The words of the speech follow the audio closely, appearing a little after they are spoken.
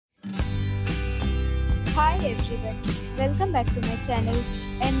Hi everyone, welcome back to my channel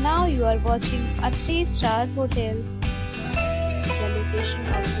and now you are watching a 3-star hotel. The location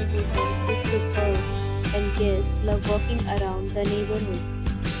of the hotel is superb and guests love walking around the neighborhood.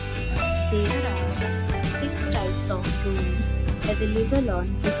 There are 6 types of rooms available on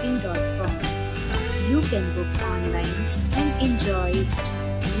booking.com. You can book online and enjoy it.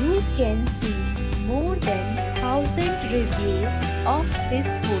 You can see more than 1,000 reviews of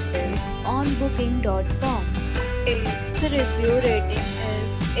this hotel on booking.com. Its review rating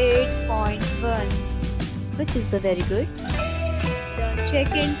is 8.1, which is the very good. The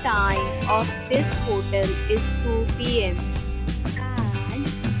check-in time of this hotel is 2 p.m. and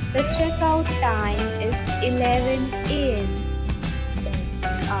the checkout time is 11 a.m. Pets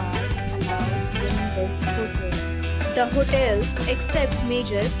are allowed in this hotel. The hotel accepts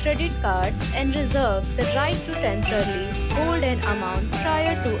major credit cards and reserves the right to temporarily hold an amount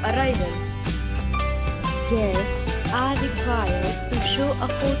prior to arrival. Guests are required to show a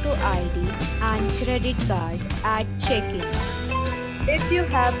photo ID and credit card at check-in. If you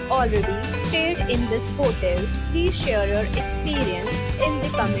have already stayed in this hotel, please share your experience in the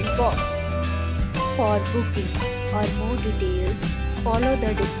comment box. For booking or more details, follow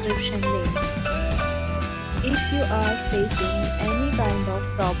the description link. If you are facing any kind of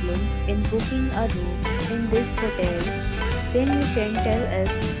problem in booking a room in this hotel, then you can tell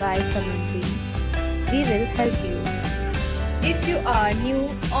us by commenting. We will help you. If you are new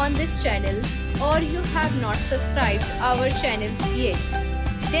on this channel or you have not subscribed our channel yet,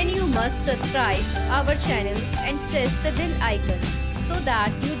 then you must subscribe our channel and press the bell icon so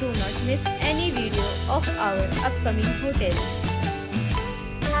that you do not miss any video of our upcoming hotel.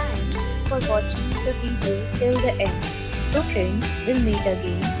 For watching the video till the end. So friends, we'll meet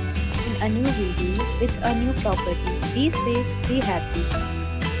again in a new video with a new property. Be safe, be happy.